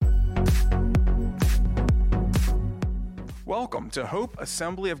Welcome to Hope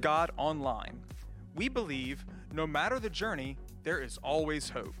Assembly of God Online. We believe no matter the journey, there is always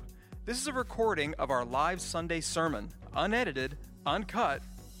hope. This is a recording of our live Sunday sermon, unedited, uncut,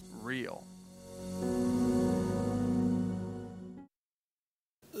 real.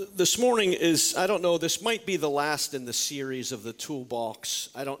 This morning is, I don't know, this might be the last in the series of the toolbox.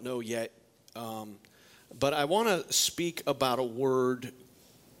 I don't know yet. But I want to speak about a word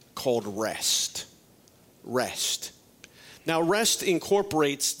called rest. Rest. Now, rest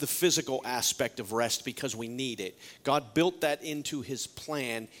incorporates the physical aspect of rest because we need it. God built that into his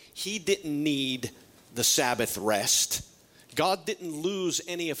plan. He didn't need the Sabbath rest. God didn't lose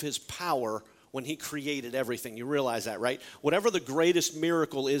any of his power when he created everything. You realize that, right? Whatever the greatest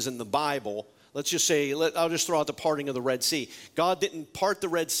miracle is in the Bible, let's just say, I'll just throw out the parting of the Red Sea. God didn't part the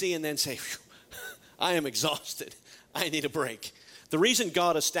Red Sea and then say, I am exhausted. I need a break. The reason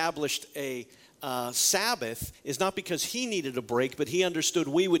God established a Sabbath is not because he needed a break, but he understood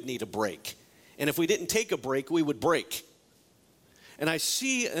we would need a break. And if we didn't take a break, we would break. And I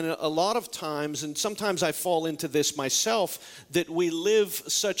see a lot of times, and sometimes I fall into this myself, that we live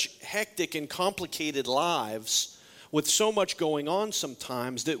such hectic and complicated lives with so much going on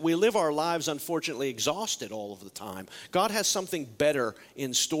sometimes that we live our lives unfortunately exhausted all of the time. God has something better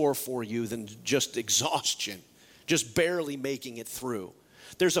in store for you than just exhaustion, just barely making it through.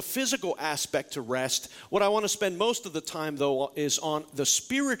 There's a physical aspect to rest. What I want to spend most of the time, though, is on the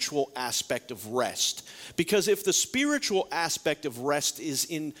spiritual aspect of rest. Because if the spiritual aspect of rest is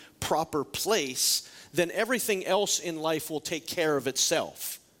in proper place, then everything else in life will take care of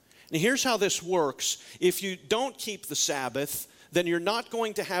itself. And here's how this works. If you don't keep the Sabbath, then you're not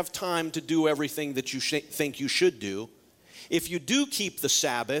going to have time to do everything that you think you should do. If you do keep the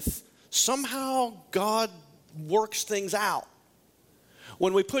Sabbath, somehow God works things out.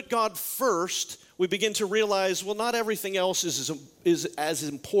 When we put God first, we begin to realize, well, not everything else is as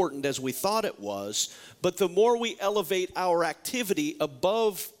important as we thought it was, but the more we elevate our activity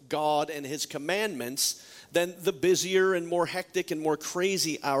above God and his commandments, then the busier and more hectic and more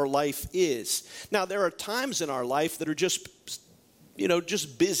crazy our life is. Now, there are times in our life that are just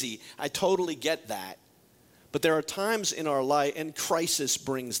busy. I totally get that. But there are times in our life, and crisis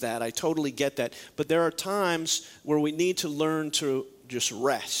brings that. I totally get that. But there are times where we need to learn to just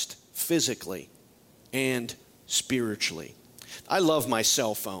rest physically and spiritually. I love my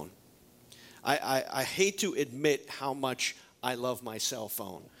cell phone. I hate to admit how much I love my cell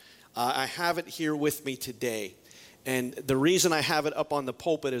phone. I have it here with me today. And the reason I have it up on the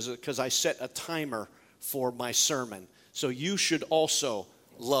pulpit is because I set a timer for my sermon. So you should also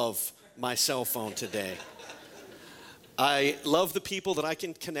love my cell phone today. I love the people that I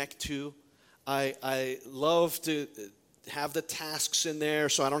can connect to. I love to have the tasks in there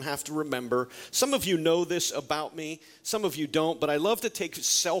so I don't have to remember. Some of you know this about me. Some of you don't. But I love to take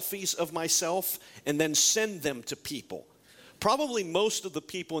selfies of myself and then send them to people. Probably most of the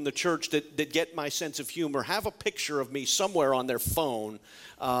people in the church that get my sense of humor have a picture of me somewhere on their phone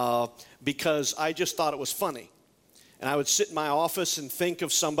because I just thought it was funny. And I would sit in my office and think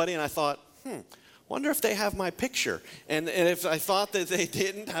of somebody, and I thought, wonder if they have my picture. And if I thought that they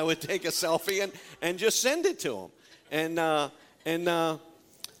didn't, I would take a selfie and just send it to them. And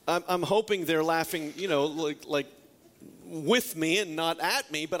I'm hoping they're laughing, like with me and not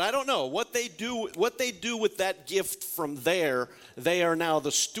at me, but I don't know what they do with that gift from there. They are now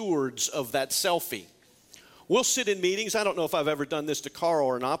the stewards of that selfie. We'll sit in meetings. I don't know if I've ever done this to Carl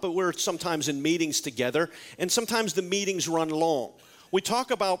or not, but we're sometimes in meetings together, and sometimes the meetings run long. We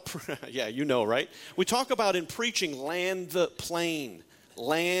talk about, yeah, you know, right? We talk about in preaching, land the plane.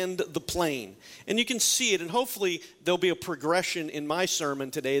 Land the plane. And you can see it, and hopefully there'll be a progression in my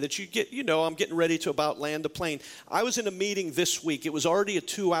sermon today that you get, I'm getting ready to about land the plane. I was in a meeting this week. It was already a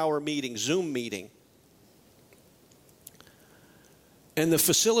 2-hour meeting, Zoom meeting. And the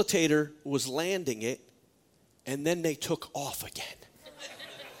facilitator was landing it, and then they took off again.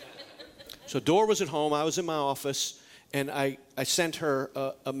 So Dora was at home, I was in my office, and I sent her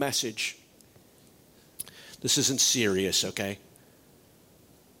a message. This isn't serious, okay?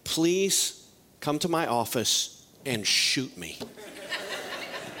 Please come to my office and shoot me.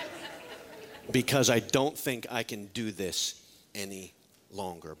 Because I don't think I can do this any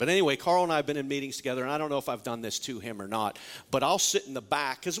longer. But anyway, Carl and I have been in meetings together, and I don't know if I've done this to him or not, but I'll sit in the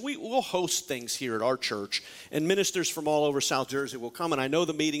back, because we'll host things here at our church, and ministers from all over South Jersey will come, and I know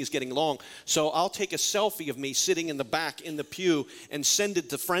the meeting is getting long, so I'll take a selfie of me sitting in the back in the pew and send it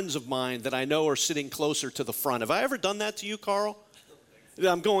to friends of mine that I know are sitting closer to the front. Have I ever done that to you, Carl?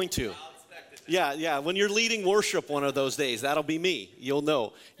 I'm going to. Yeah. When you're leading worship one of those days, that'll be me. You'll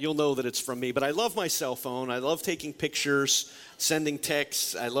know that it's from me. But I love my cell phone. I love taking pictures, sending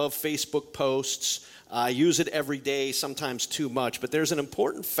texts. I love Facebook posts. I use it every day, sometimes too much. But there's an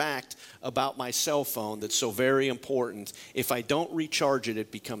important fact about my cell phone that's so very important. If I don't recharge it,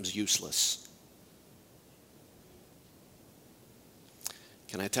 it becomes useless.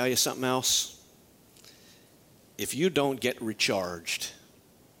 Can I tell you something else? If you don't get recharged,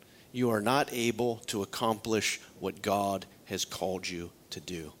 you are not able to accomplish what God has called you to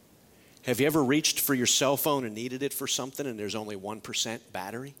do. Have you ever reached for your cell phone and needed it for something and there's only 1%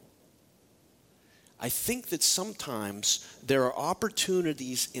 battery? I think that sometimes there are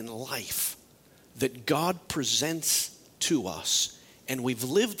opportunities in life that God presents to us, and we've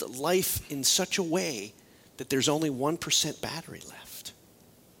lived life in such a way that there's only 1% battery left.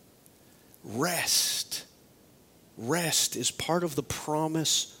 Rest is part of the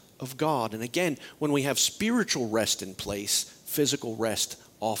promise of God. And again, when we have spiritual rest in place, physical rest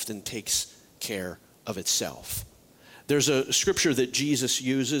often takes care of itself. There's a scripture that Jesus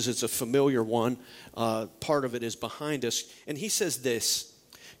uses. It's a familiar one. Part of it is behind us. And he says this,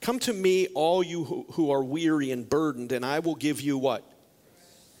 "Come to me, all you who are weary and burdened, and I will give you" what?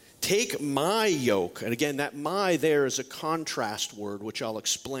 "Take my yoke." And again, that "my" there is a contrast word, which I'll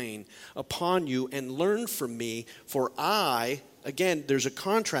explain, "upon you, and learn from me, for I," again, there's a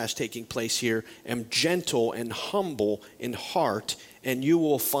contrast taking place here, "am gentle and humble in heart, and you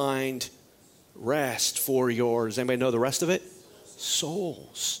will find rest for your," does anybody know the rest of it?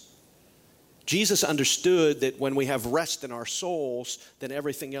 Souls. Jesus understood that when we have rest in our souls, then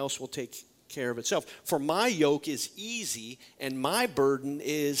everything else will take care of itself. "For my yoke is easy and my burden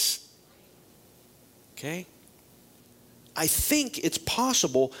is," okay? I think it's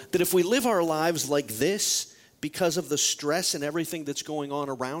possible that if we live our lives like this, because of the stress and everything that's going on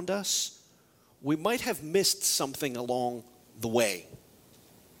around us, we might have missed something along the way.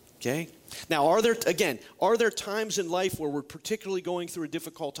 Okay? Now, are there times in life where we're particularly going through a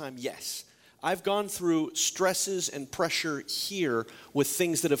difficult time? Yes. I've gone through stresses and pressure here with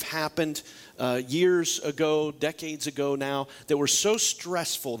things that have happened years ago, decades ago now, that were so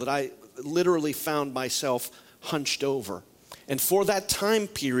stressful that I literally found myself hunched over. And for that time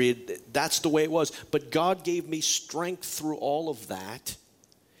period, that's the way it was. But God gave me strength through all of that,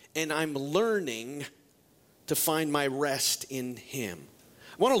 and I'm learning to find my rest in Him.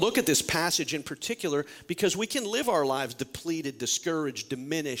 I want to look at this passage in particular because we can live our lives depleted, discouraged,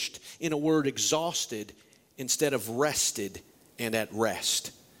 diminished, in a word, exhausted, instead of rested and at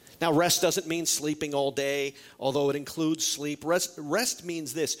rest. Now, rest doesn't mean sleeping all day, although it includes sleep. Rest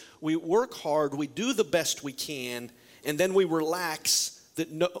means this: we work hard, we do the best we can, and then we relax,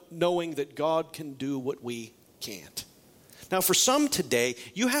 knowing that God can do what we can't. Now, for some today,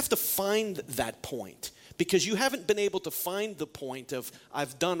 you have to find that point, because you haven't been able to find the point of,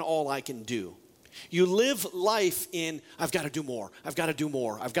 I've done all I can do. You live life in, I've got to do more, I've got to do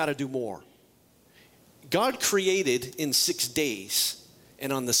more, I've got to do more. God created in 6 days,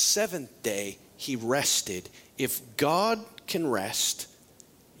 and on the seventh day, He rested. If God can rest,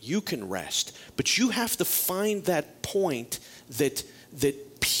 you can rest. But you have to find that point that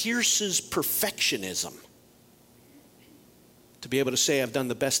pierces perfectionism to be able to say, I've done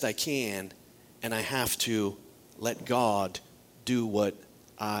the best I can, and I have to let God do what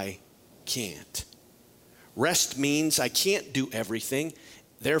I can't. Rest means I can't do everything,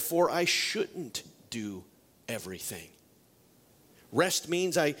 therefore I shouldn't do everything. Rest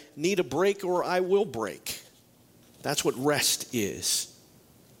means I need a break or I will break. That's what rest is.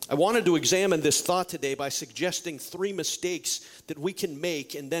 I wanted to examine this thought today by suggesting 3 mistakes that we can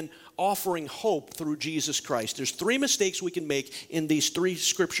make and then offering hope through Jesus Christ. There's 3 mistakes we can make in these 3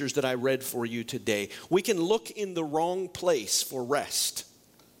 scriptures that I read for you today. We can look in the wrong place for rest.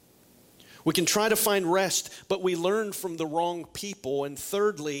 We can try to find rest, but we learn from the wrong people. And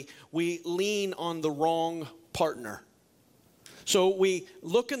thirdly, we lean on the wrong partner. So we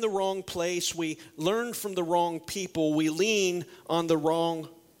look in the wrong place, we learn from the wrong people, we lean on the wrong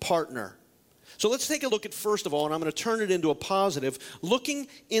partner. So let's take a look at, first of all, and I'm going to turn it into a positive, looking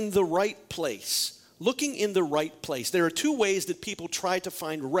in the right place. Looking in the right place. There are 2 ways that people try to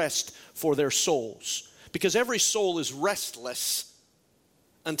find rest for their souls, because every soul is restless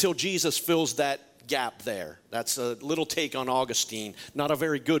until Jesus fills that gap there. That's a little take on Augustine, not a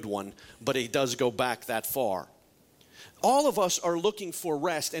very good one, but he does go back that far. All of us are looking for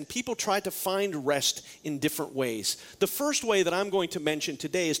rest, and people try to find rest in different ways. The first way that I'm going to mention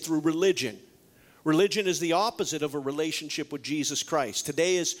today is through religion. Religion is the opposite of a relationship with Jesus Christ.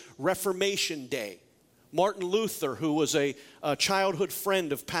 Today is Reformation Day. Martin Luther, who was a childhood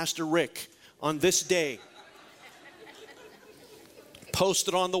friend of Pastor Rick, on this day,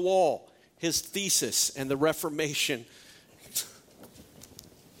 posted on the wall his thesis and the Reformation.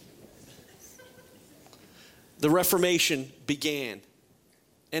 The Reformation began.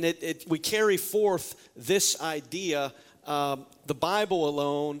 And we carry forth this idea, the Bible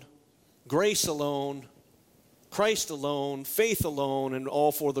alone, grace alone, Christ alone, faith alone, and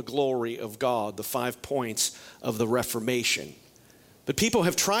all for the glory of God, the 5 points of the Reformation. But people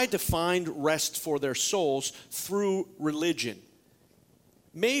have tried to find rest for their souls through religion.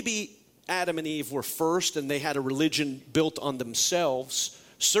 Maybe Adam and Eve were first and they had a religion built on themselves.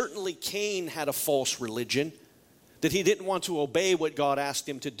 Certainly Cain had a false religion, that he didn't want to obey what God asked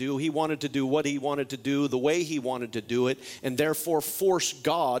him to do. He wanted to do what he wanted to do, the way he wanted to do it, and therefore force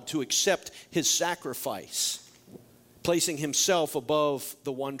God to accept his sacrifice, placing himself above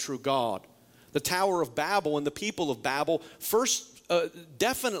the one true God. The Tower of Babel and the people of Babel first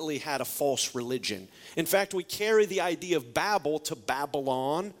definitely had a false religion. In fact, we carry the idea of Babel to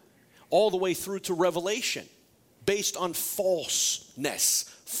Babylon all the way through to Revelation, based on falseness,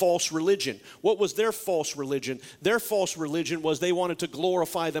 false religion. What was their false religion? Their false religion was they wanted to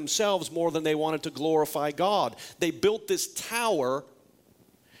glorify themselves more than they wanted to glorify God. They built this tower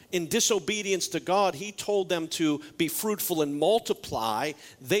in disobedience to God. He told them to be fruitful and multiply.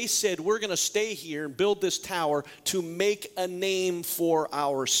 They said, we're going to stay here and build this tower to make a name for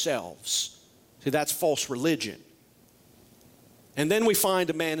ourselves. See, that's false religion. And then we find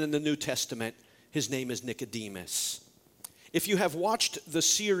a man in the New Testament. His name is Nicodemus. If you have watched the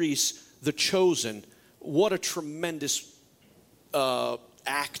series The Chosen, what a tremendous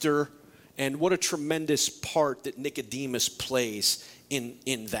actor and what a tremendous part that Nicodemus plays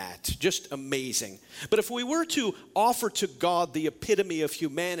in that. Just amazing. But if we were to offer to God the epitome of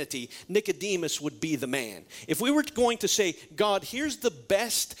humanity, Nicodemus would be the man. If we were going to say, God, here's the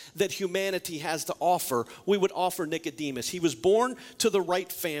best that humanity has to offer, we would offer Nicodemus. He was born to the right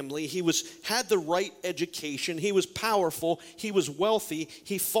family. He had the right education. He was powerful. He was wealthy.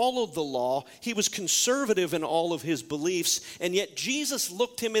 He followed the law. He was conservative in all of his beliefs. And yet Jesus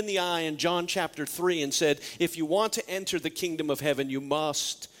looked him in the eye in John chapter 3 and said, if you want to enter the kingdom of heaven, you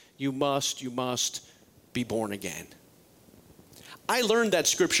must be born again. I learned that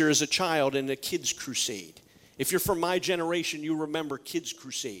scripture as a child in a kids' crusade. If you're from my generation, you remember kids'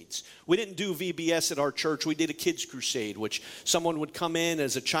 crusades. We didn't do VBS at our church. We did a kids' crusade, which someone would come in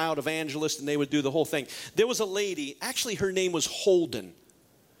as a child evangelist and they would do the whole thing. There was a lady, actually her name was Holden.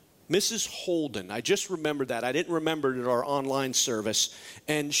 Mrs. Holden, I just remembered that. I didn't remember it at our online service.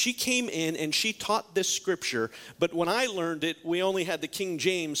 And she came in and she taught this scripture. But when I learned it, we only had the King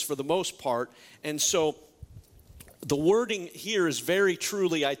James for the most part. And so the wording here is very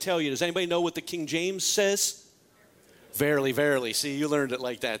truly, I tell you. Does anybody know what the King James says? Verily, verily. See, you learned it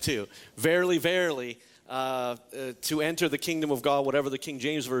like that too. Verily, verily. To enter the kingdom of God, whatever the King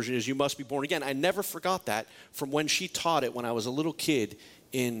James version is, you must be born again. I never forgot that from when she taught it when I was a little kid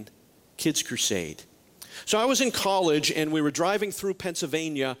in Kids Crusade. So I was in college and we were driving through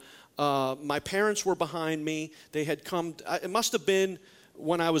Pennsylvania. My parents were behind me. They had come, it must have been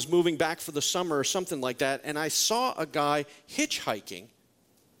when I was moving back for the summer or something like that. And I saw a guy hitchhiking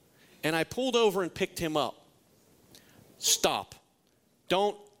and I pulled over and picked him up. Stop.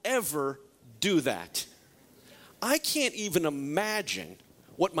 Don't ever do that. I can't even imagine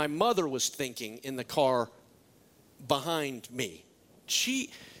what my mother was thinking in the car behind me.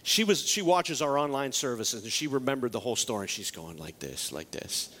 She watches our online services and she remembered the whole story. She's going like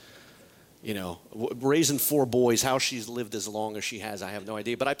this. You know, raising 4 boys, how she's lived as long as she has, I have no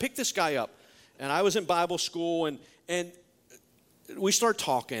idea. But I picked this guy up and I was in Bible school and we start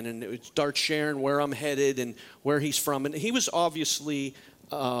talking and we start sharing where I'm headed and where he's from. And he was obviously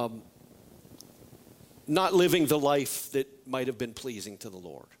not living the life that might have been pleasing to the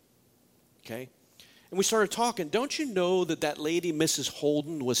Lord. Okay? And we started talking. Don't you know that lady, Mrs.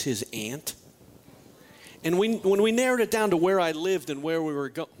 Holden, was his aunt? And when we narrowed it down to where I lived and where we were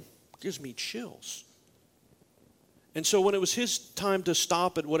going, it gives me chills. And so when it was his time to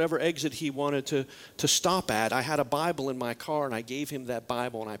stop at whatever exit he wanted to stop at, I had a Bible in my car and I gave him that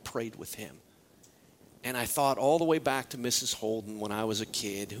Bible and I prayed with him. And I thought all the way back to Mrs. Holden when I was a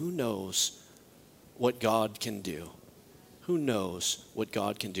kid, who knows what God can do? Who knows what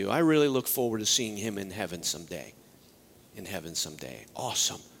God can do? I really look forward to seeing him in heaven someday. In heaven someday.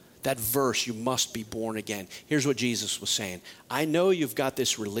 Awesome. That verse, you must be born again. Here's what Jesus was saying. I know you've got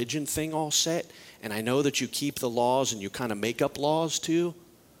this religion thing all set, and I know that you keep the laws and you kind of make up laws too,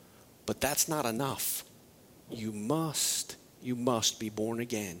 but that's not enough. You must be born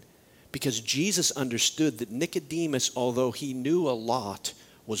again. Because Jesus understood that Nicodemus, although he knew a lot,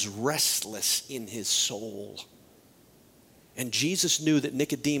 was restless in his soul. And Jesus knew that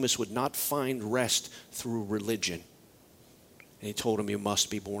Nicodemus would not find rest through religion. And he told him, you must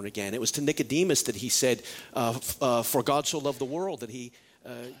be born again. It was to Nicodemus that he said, for God so loved the world that he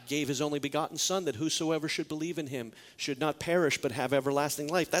gave his only begotten Son, that whosoever should believe in him should not perish but have everlasting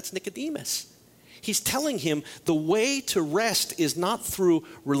life. That's Nicodemus. He's telling him the way to rest is not through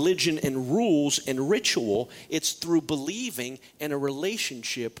religion and rules and ritual. It's through believing and a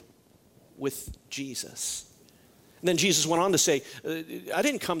relationship with Jesus. And then Jesus went on to say, I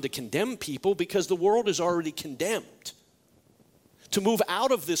didn't come to condemn people because the world is already condemned. To move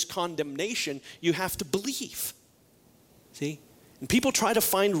out of this condemnation, you have to believe. See? And people try to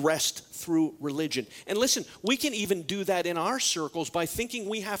find rest through religion. And listen, we can even do that in our circles by thinking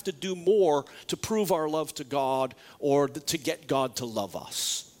we have to do more to prove our love to God or to get God to love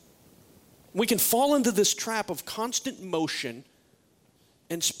us. We can fall into this trap of constant motion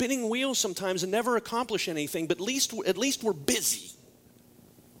and spinning wheels sometimes and never accomplish anything, but at least we're busy.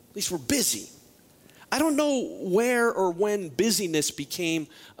 At least we're busy. I don't know where or when busyness became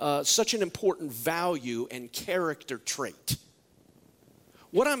such an important value and character trait.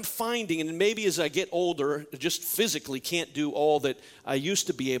 What I'm finding, and maybe as I get older, just physically can't do all that I used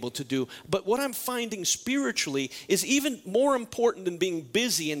to be able to do, but what I'm finding spiritually is even more important than being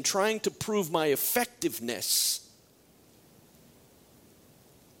busy and trying to prove my effectiveness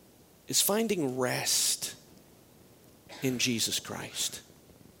is finding rest in Jesus Christ.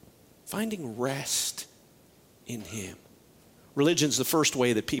 Finding rest in him. Religion's the first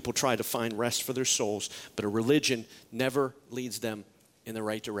way that people try to find rest for their souls, but a religion never leads them in the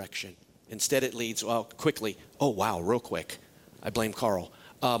right direction. Instead it leads, real quick. I blame Carl.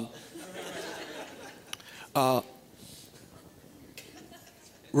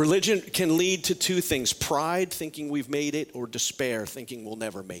 Religion can lead to two things: pride, thinking we've made it, or despair, thinking we'll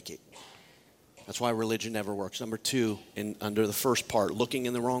never make it. That's why religion never works. Number two, under the first part, looking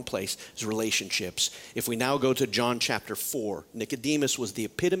in the wrong place, is relationships. If we now go to John chapter 4, Nicodemus was the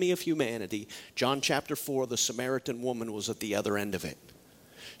epitome of humanity. John chapter 4, the Samaritan woman was at the other end of it.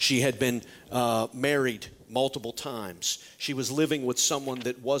 She had been married multiple times. She was living with someone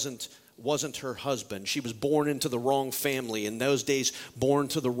that wasn't her husband. She was born into the wrong family. In those days, born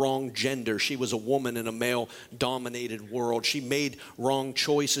to the wrong gender. She was a woman in a male-dominated world. She made wrong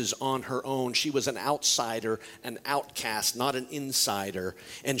choices on her own. She was an outsider, an outcast, not an insider.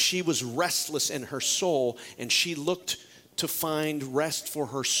 And she was restless in her soul, and she looked to find rest for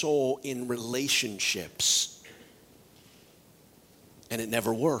her soul in relationships. And it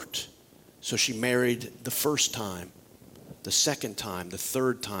never worked. So she married the first time, the second time, the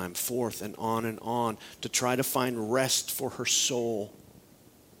third time, fourth, and on to try to find rest for her soul.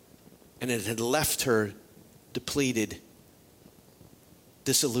 And it had left her depleted,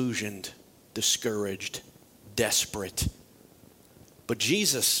 disillusioned, discouraged, desperate. But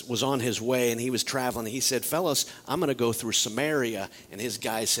Jesus was on his way and he was traveling. He said, fellas, I'm going to go through Samaria. And his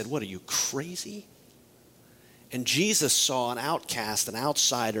guys said, what, are you crazy? And Jesus saw an outcast, an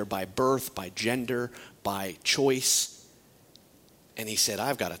outsider by birth, by gender, by choice. And he said,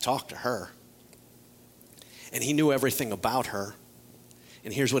 I've got to talk to her. And he knew everything about her.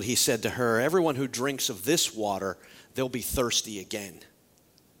 And here's what he said to her: everyone who drinks of this water, they'll be thirsty again.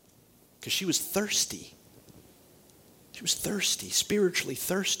 Because she was thirsty. She was thirsty, spiritually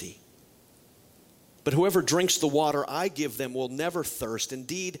thirsty. But whoever drinks the water I give them will never thirst.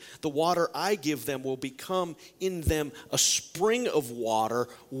 Indeed, the water I give them will become in them a spring of water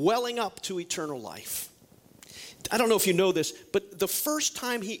welling up to eternal life. I don't know if you know this, but the first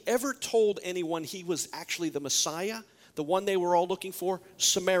time he ever told anyone he was actually the Messiah, the one they were all looking for,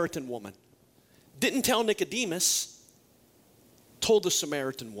 Samaritan woman. Didn't tell Nicodemus, told the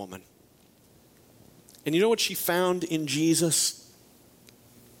Samaritan woman. And you know what she found in Jesus?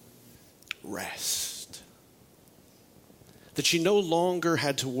 Rest. That she no longer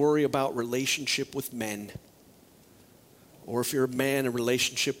had to worry about relationship with men, or if you're a man, a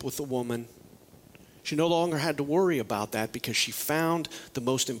relationship with a woman. She no longer had to worry about that because she found the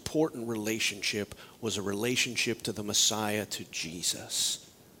most important relationship was a relationship to the Messiah, to Jesus.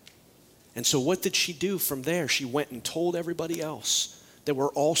 And so what did she do from there? She went and told everybody else that were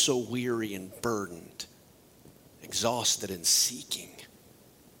also weary and burdened, exhausted and seeking.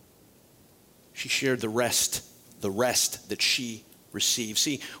 She shared the rest that she received.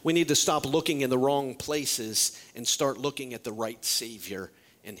 See, we need to stop looking in the wrong places and start looking at the right Savior.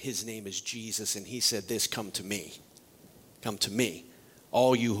 And his name is Jesus. And he said this, come to me. Come to me,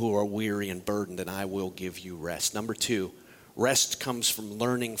 all you who are weary and burdened, and I will give you rest. Number two, rest comes from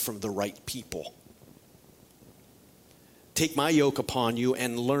learning from the right people. Take my yoke upon you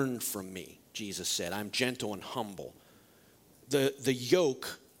and learn from me, Jesus said. I'm gentle and humble. The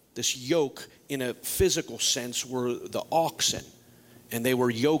yoke, this yoke in a physical sense, were the oxen. And they were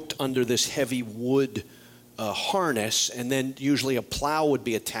yoked under this heavy wood harness, and then usually a plow would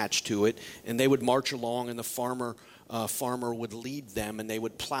be attached to it, and they would march along, and the farmer would lead them, and they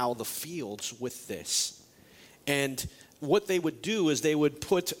would plow the fields with this. And what they would do is they would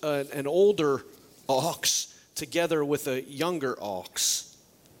put an older ox together with a younger ox,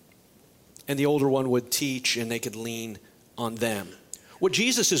 and the older one would teach, and they could lean on them. What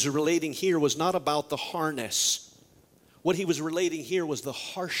Jesus is relating here was not about the harness. What he was relating here was the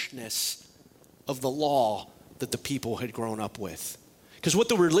harshness of the law that the people had grown up with. Because what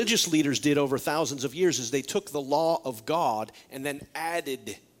the religious leaders did over thousands of years is they took the law of God and then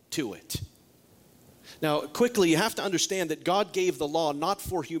added to it. Now, quickly, you have to understand that God gave the law not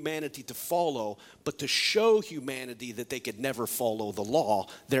for humanity to follow, but to show humanity that they could never follow the law,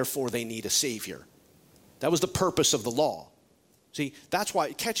 therefore they need a Savior. That was the purpose of the law. See, that's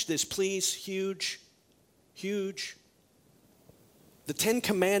why, catch this please, huge. The 10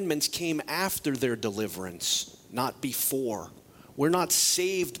 Commandments came after their deliverance, not before. We're not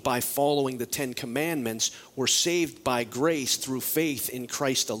saved by following the 10 Commandments. We're saved by grace through faith in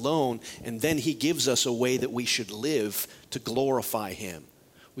Christ alone, and then he gives us a way that we should live to glorify him.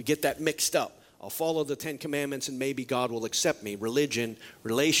 We get that mixed up. I'll follow the 10 Commandments and maybe God will accept me. Religion,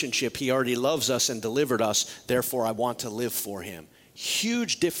 relationship, he already loves us and delivered us, therefore I want to live for him.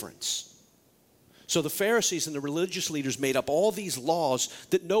 Huge difference. So the Pharisees and the religious leaders made up all these laws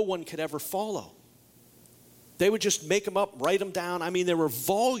that no one could ever follow. They would just make them up, write them down. I mean, there were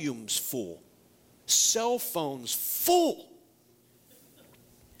volumes full, cell phones full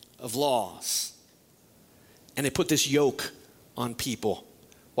of laws. And they put this yoke on people.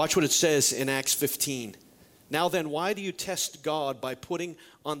 Watch what it says in Acts 15. Now then, why do you test God by putting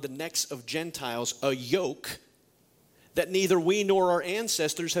on the necks of Gentiles a yoke that neither we nor our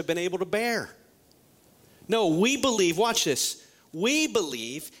ancestors have been able to bear? No, we believe, watch this, we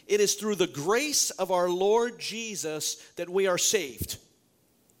believe it is through the grace of our Lord Jesus that we are saved,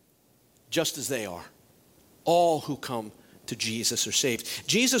 just as they are. All who come to Jesus are saved.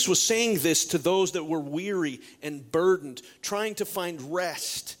 Jesus was saying this to those that were weary and burdened, trying to find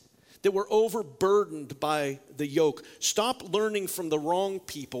rest, that were overburdened by the yoke. Stop learning from the wrong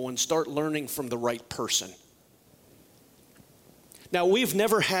people and start learning from the right person. Now, we've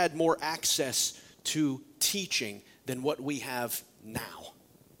never had more access to teaching than what we have now.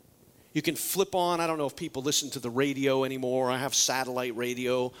 You can flip on, I don't know if people listen to the radio anymore. I have satellite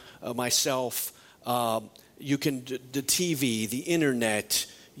radio myself. You can, the TV, the internet,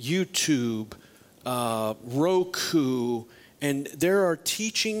 YouTube, Roku, and there are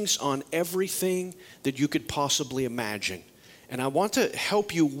teachings on everything that you could possibly imagine. And I want to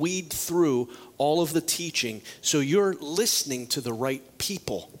help you weed through all of the teaching so you're listening to the right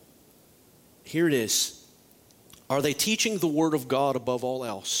people. Here it is. Are they teaching the Word of God above all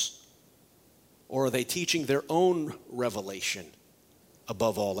else? Or are they teaching their own revelation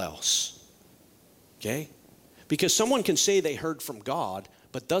above all else? Okay? Because someone can say they heard from God,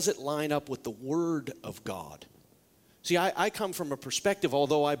 but does it line up with the Word of God? See, I come from a perspective,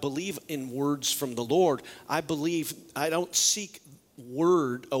 although I believe in words from the Lord, I believe I don't seek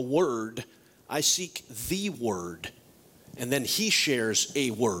a word, I seek the Word. And then he shares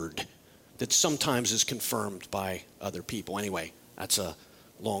a word that sometimes is confirmed by other people. Anyway, that's a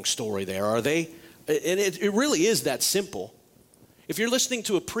long story there. Are they? And it really is that simple. If you're listening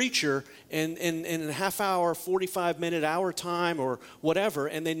to a preacher in a half hour, 45-minute, hour time or whatever,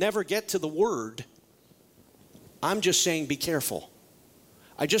 and they never get to the word, I'm just saying be careful.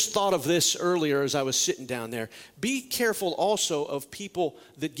 I just thought of this earlier as I was sitting down there. Be careful also of people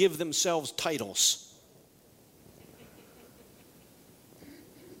that give themselves titles.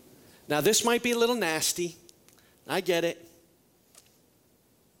 Now, this might be a little nasty. I get it.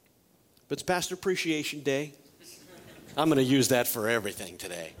 But it's Pastor Appreciation Day. I'm going to use that for everything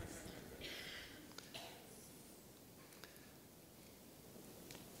today.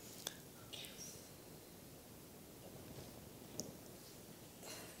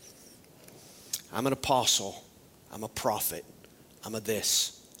 I'm an apostle. I'm a prophet. I'm a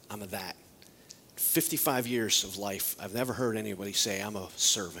this. I'm a that. 55 years of life, I've never heard anybody say I'm a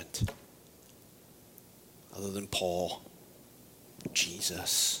servant. Other than Paul,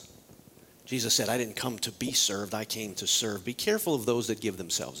 Jesus. Jesus said, I didn't come to be served, I came to serve. Be careful of those that give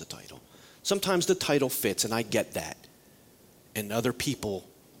themselves a title. Sometimes the title fits, and I get that. And other people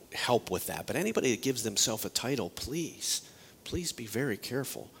help with that. But anybody that gives themselves a title, please be very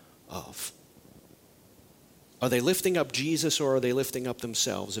careful of. Are they lifting up Jesus or are they lifting up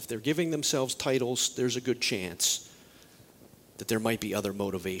themselves? If they're giving themselves titles, there's a good chance that there might be other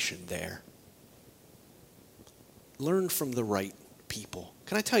motivation there. Learn from the right people.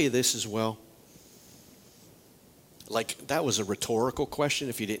 Can I tell you this as well? Like, that was a rhetorical question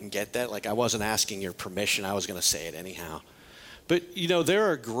if you didn't get that. Like, I wasn't asking your permission. I was going to say it anyhow. But, you know,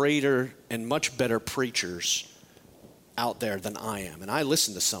 there are greater and much better preachers out there than I am. And I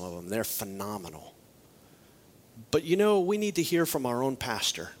listen to some of them. They're phenomenal. But, you know, we need to hear from our own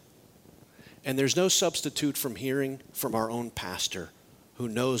pastor. And there's no substitute from hearing from our own pastor who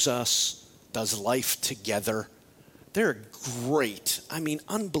knows us, does life together. They're great, I mean,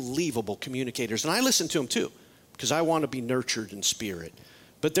 unbelievable communicators. And I listen to them too, because I want to be nurtured in spirit.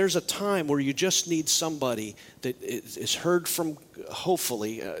 But there's a time where you just need somebody that is heard from,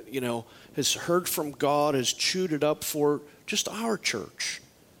 hopefully, has heard from God, has chewed it up for just our church.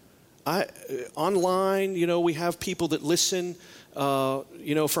 Online, you know, we have people that listen,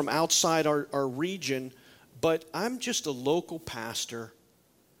 from outside our region. But I'm just a local pastor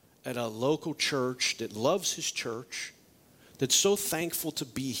at a local church that loves his church, that's so thankful to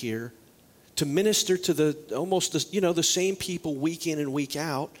be here, to minister to the same people week in and week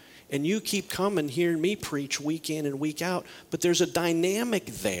out. And you keep coming hearing me preach week in and week out. But there's a dynamic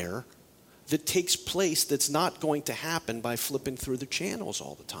there that takes place that's not going to happen by flipping through the channels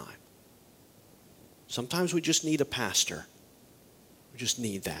all the time. Sometimes we just need a pastor. We just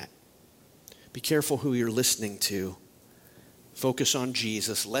need that. Be careful who you're listening to. Focus on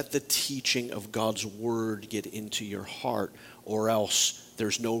Jesus. Let the teaching of God's word get into your heart, or else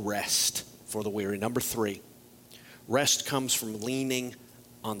there's no rest for the weary. Number 3, rest comes from leaning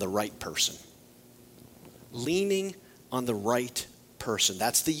on the right person. Leaning on the right person.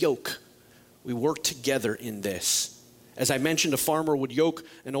 That's the yoke. We work together in this. As I mentioned, a farmer would yoke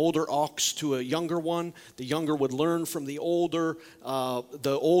an older ox to a younger one. The younger would learn from the older.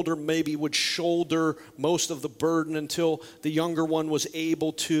 The older maybe would shoulder most of the burden until the younger one was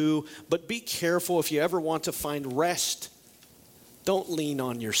able to. But be careful if you ever want to find rest. Don't lean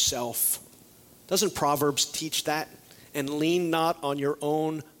on yourself. Doesn't Proverbs teach that? And lean not on your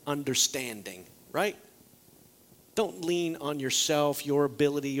own understanding, right? Don't lean on yourself, your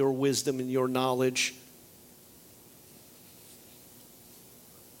ability, your wisdom, and your knowledge.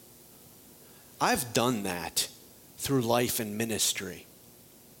 I've done that through life and ministry.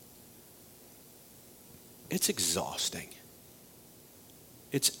 It's exhausting.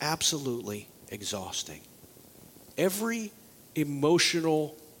 It's absolutely exhausting. Every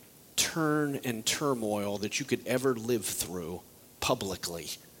emotional turn and turmoil that you could ever live through publicly,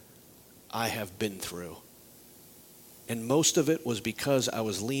 I have been through. And most of it was because I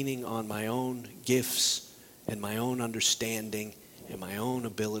was leaning on my own gifts and my own understanding and my own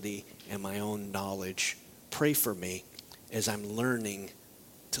ability and my own knowledge. Pray for me as I'm learning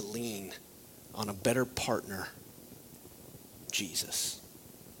to lean on a better partner, Jesus.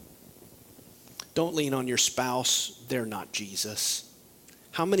 Don't lean on your spouse. They're not Jesus.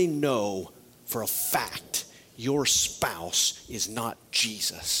 How many know for a fact your spouse is not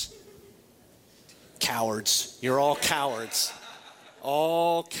Jesus? Cowards. You're all cowards.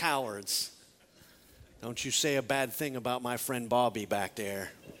 All cowards. Don't you say a bad thing about my friend Bobby back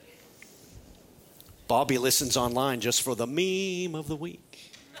there. Bobby listens online just for the meme of the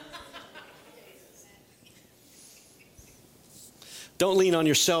week. Don't lean on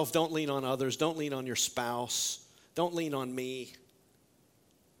yourself. Don't lean on others. Don't lean on your spouse. Don't lean on me.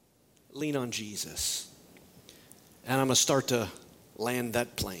 Lean on Jesus. And I'm going to start to land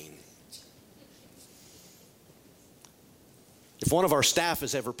that plane. If one of our staff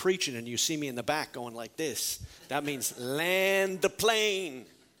is ever preaching and you see me in the back going like this, that means land the plane.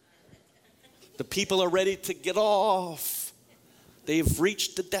 The people are ready to get off. They've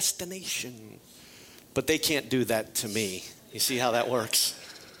reached the destination. But they can't do that to me. You see how that works?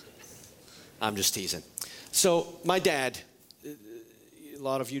 I'm just teasing. So my dad, a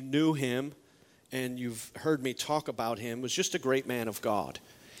lot of you knew him and you've heard me talk about him, was just a great man of God.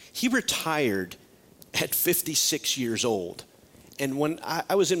 He retired at 56 years old. And when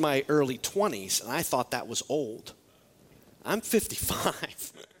I was in my early 20s, and I thought that was old. I'm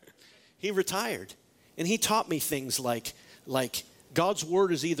 55. He retired. And he taught me things like God's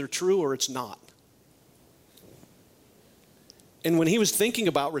word is either true or it's not. And when he was thinking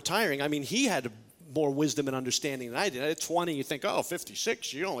about retiring, I mean, he had more wisdom and understanding than I did. At 20, you think,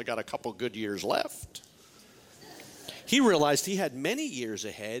 56, you only got a couple good years left. He realized he had many years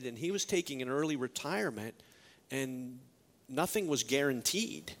ahead, and he was taking an early retirement, and nothing was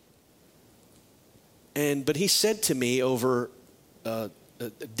guaranteed. But he said to me over a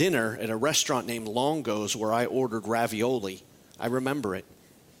dinner at a restaurant named Longo's where I ordered ravioli. I remember it.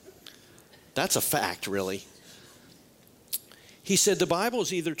 That's a fact, really. He said the Bible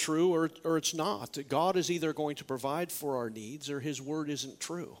is either true or it's not. God is either going to provide for our needs or his word isn't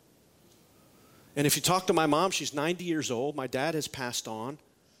true. And if you talk to my mom, she's 90 years old. My dad has passed on.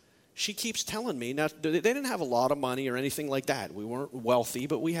 She keeps telling me, now they didn't have a lot of money or anything like that. We weren't wealthy,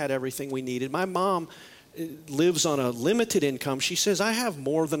 but we had everything we needed. My mom lives on a limited income. She says, I have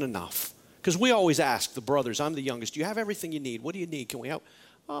more than enough. Because we always ask the brothers, I'm the youngest, do you have everything you need? What do you need? Can we help?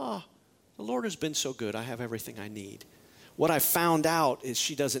 The Lord has been so good. I have everything I need. What I found out is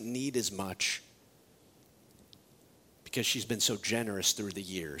she doesn't need as much because she's been so generous through the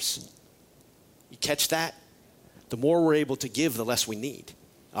years. You catch that? The more we're able to give, the less we need.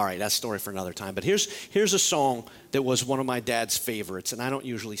 All right, that's a story for another time. But here's a song that was one of my dad's favorites, and I don't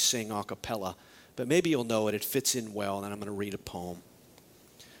usually sing a cappella, but maybe you'll know it. It fits in well, and I'm going to read a poem.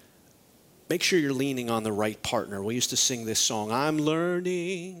 Make sure you're leaning on the right partner. We used to sing this song, I'm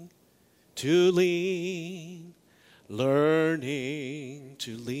learning to lean, learning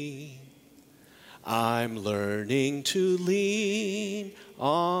to lean. I'm learning to lean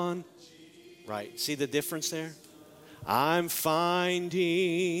on. Right, see the difference there? I'm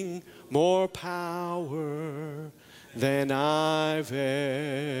finding more power than I've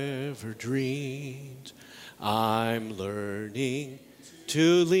ever dreamed. I'm learning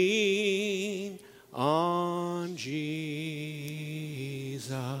to lean on Jesus.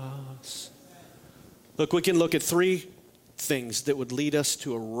 Look, we can look at three things that would lead us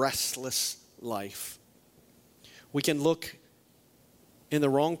to a restless life. We can look in the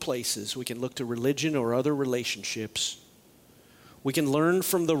wrong places. We can look to religion or other relationships. We can learn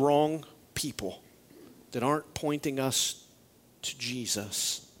from the wrong people that aren't pointing us to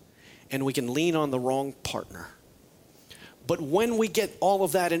Jesus. And we can lean on the wrong partner. But when we get all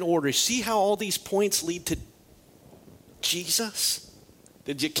of that in order, see how all these points lead to Jesus?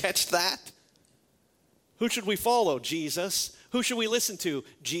 Did you catch that? Who should we follow? Jesus. Who should we listen to?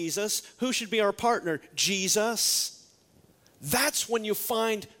 Jesus. Who should be our partner? Jesus. That's when you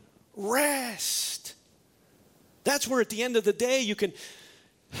find rest. That's where at the end of the day you can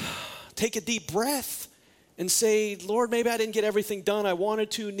take a deep breath and say, Lord, maybe I didn't get everything done I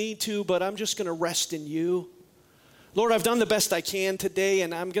wanted to, need to, but I'm just going to rest in you. Lord, I've done the best I can today,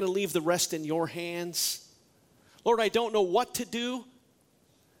 and I'm going to leave the rest in your hands. Lord, I don't know what to do.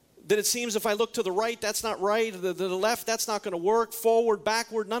 That it seems if I look to the right, that's not right. The left, that's not going to work. Forward,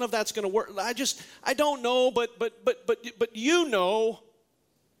 backward, none of that's going to work. I don't know, but you know.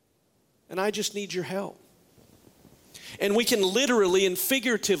 And I just need your help. And we can literally and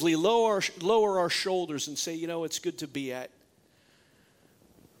figuratively lower our shoulders and say, you know, it's good to be at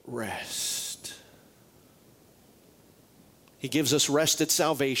rest. He gives us rest at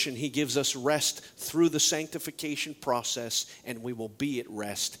salvation. He gives us rest through the sanctification process, and we will be at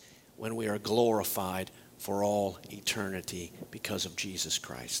rest when we are glorified for all eternity because of Jesus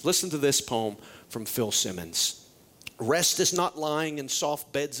Christ. Listen to this poem from Phil Simmons. Rest is not lying in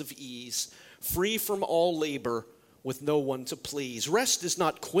soft beds of ease, free from all labor with no one to please. Rest is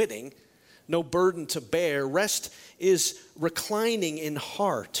not quitting, no burden to bear. Rest is reclining in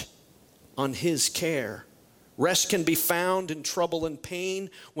heart on his care. Rest can be found in trouble and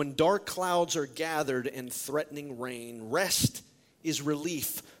pain when dark clouds are gathered and threatening rain. Rest is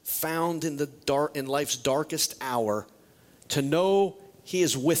relief found in life's darkest hour, to know he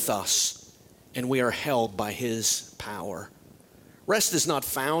is with us and we are held by his power. Rest is not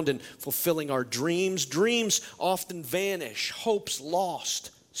found in fulfilling our dreams. Dreams often vanish, hopes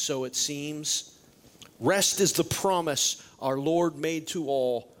lost, so it seems. Rest is the promise our Lord made to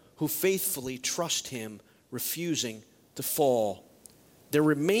all who faithfully trust him, refusing to fall. There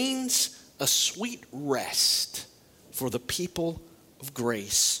remains a sweet rest for the people of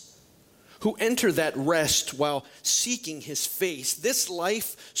grace who enter that rest while seeking his face. This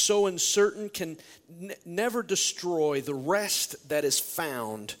life so uncertain can never destroy the rest that is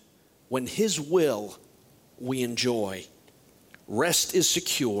found when his will we enjoy. Rest is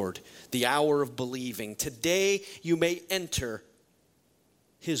secured, the hour of believing. Today you may enter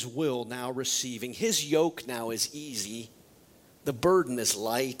his will now receiving. His yoke now is easy. The burden is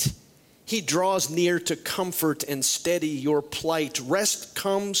light. He draws near to comfort and steady your plight. Rest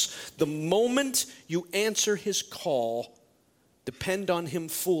comes the moment you answer his call. Depend on him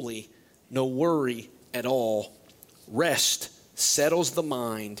fully, no worry at all. Rest settles the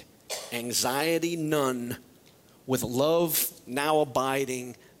mind, anxiety none. With love now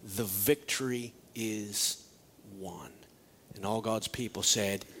abiding, the victory is won. And all God's people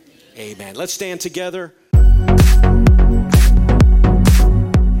said, amen. Let's stand together.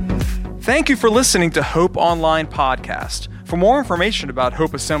 Thank you for listening to Hope Online Podcast. For more information about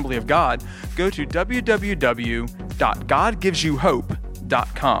Hope Assembly of God, go to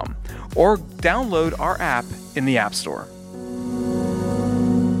www.godgivesyouhope.com or download our app in the App Store.